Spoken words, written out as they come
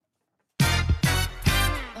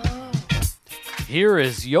Here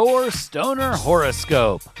is your Stoner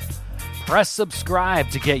Horoscope. Press subscribe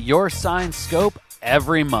to get your signed scope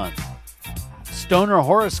every month. Stoner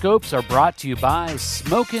Horoscopes are brought to you by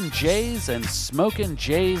Smokin' Jays and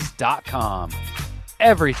SmokinJays.com.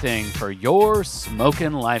 Everything for your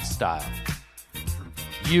smokin' lifestyle.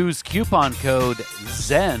 Use coupon code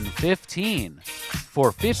ZEN15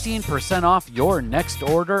 for 15% off your next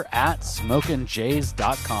order at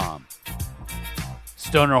SmokinJays.com.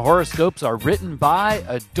 Stoner Horoscopes are written by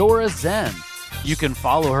Adora Zen. You can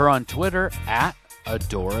follow her on Twitter at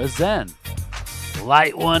Adora Zen.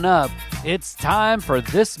 Light one up. It's time for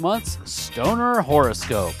this month's Stoner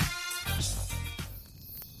Horoscope.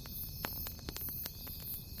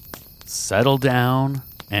 Settle down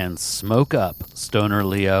and smoke up, Stoner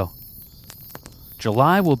Leo.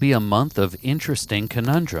 July will be a month of interesting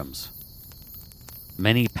conundrums.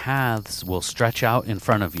 Many paths will stretch out in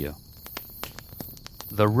front of you.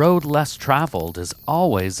 The road less traveled is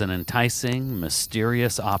always an enticing,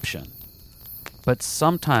 mysterious option. But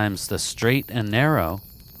sometimes the straight and narrow,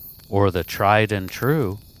 or the tried and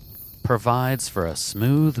true, provides for a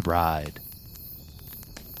smooth ride.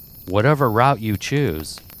 Whatever route you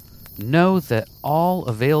choose, know that all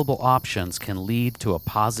available options can lead to a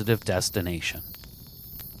positive destination.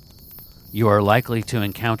 You are likely to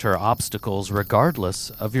encounter obstacles regardless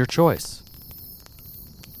of your choice.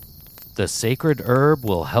 The sacred herb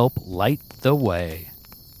will help light the way.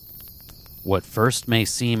 What first may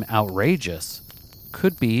seem outrageous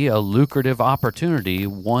could be a lucrative opportunity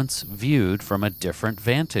once viewed from a different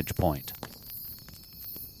vantage point.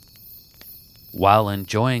 While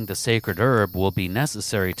enjoying the sacred herb will be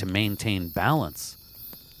necessary to maintain balance,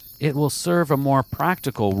 it will serve a more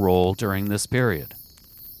practical role during this period.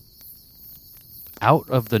 Out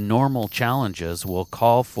of the normal challenges will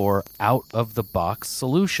call for out-of-the-box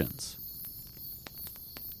solutions.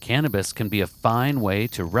 Cannabis can be a fine way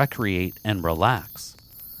to recreate and relax,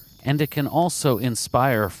 and it can also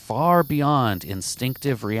inspire far beyond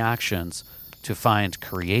instinctive reactions to find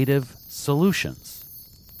creative solutions.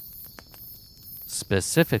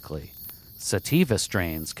 Specifically, sativa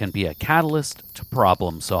strains can be a catalyst to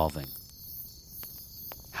problem solving.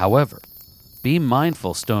 However, be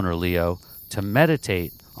mindful, Stoner Leo, to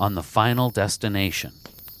meditate on the final destination,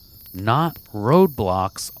 not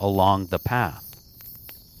roadblocks along the path.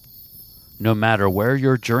 No matter where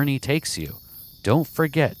your journey takes you, don't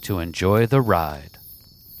forget to enjoy the ride.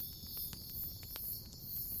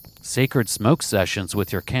 Sacred smoke sessions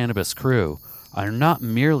with your cannabis crew are not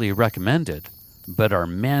merely recommended, but are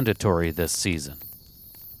mandatory this season.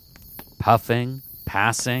 Puffing,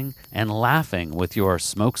 passing, and laughing with your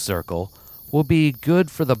smoke circle will be good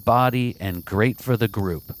for the body and great for the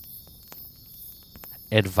group.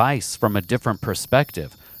 Advice from a different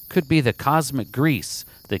perspective could be the cosmic grease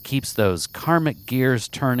that keeps those karmic gears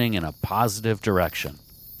turning in a positive direction.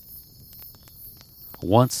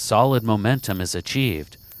 Once solid momentum is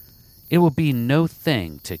achieved, it will be no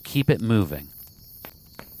thing to keep it moving.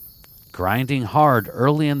 Grinding hard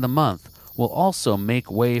early in the month will also make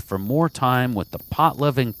way for more time with the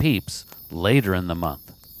pot-loving peeps later in the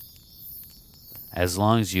month. As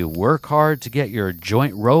long as you work hard to get your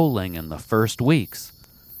joint rolling in the first weeks,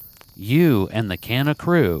 you and the Canna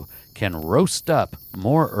crew can roast up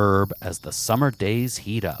more herb as the summer days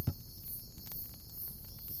heat up.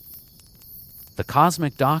 The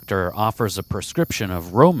Cosmic Doctor offers a prescription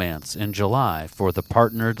of romance in July for the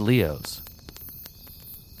partnered Leos.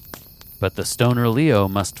 But the Stoner Leo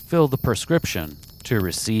must fill the prescription to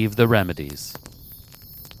receive the remedies.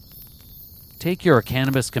 Take your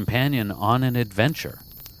cannabis companion on an adventure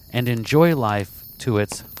and enjoy life to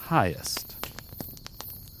its highest.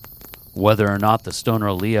 Whether or not the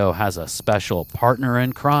Stoner Leo has a special partner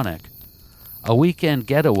in chronic, a weekend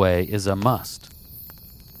getaway is a must.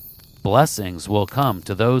 Blessings will come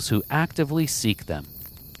to those who actively seek them.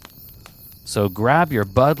 So grab your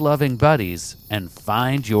bud-loving buddies and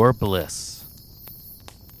find your bliss.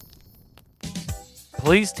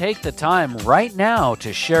 Please take the time right now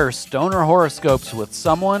to share Stoner Horoscopes with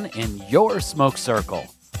someone in your smoke circle.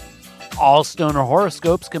 All Stoner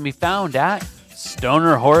Horoscopes can be found at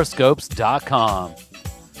StonerHoroscopes.com.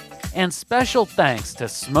 And special thanks to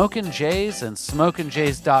Smokin' Jays and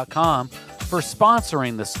SmokinJays.com for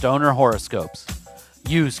sponsoring the Stoner Horoscopes.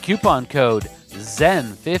 Use coupon code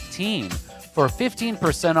ZEN15 for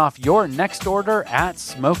 15% off your next order at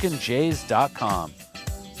SmokinJays.com.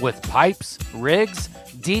 With pipes, rigs,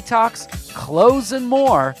 detox, clothes, and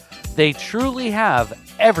more, they truly have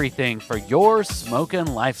everything for your smokin'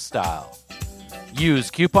 lifestyle. Use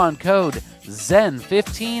coupon code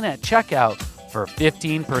ZEN15 at checkout for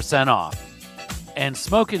 15% off. And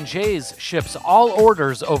Smokin' Jays ships all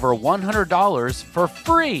orders over $100 for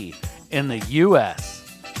free in the U.S.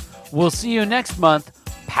 We'll see you next month,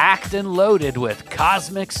 packed and loaded with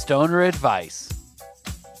cosmic stoner advice.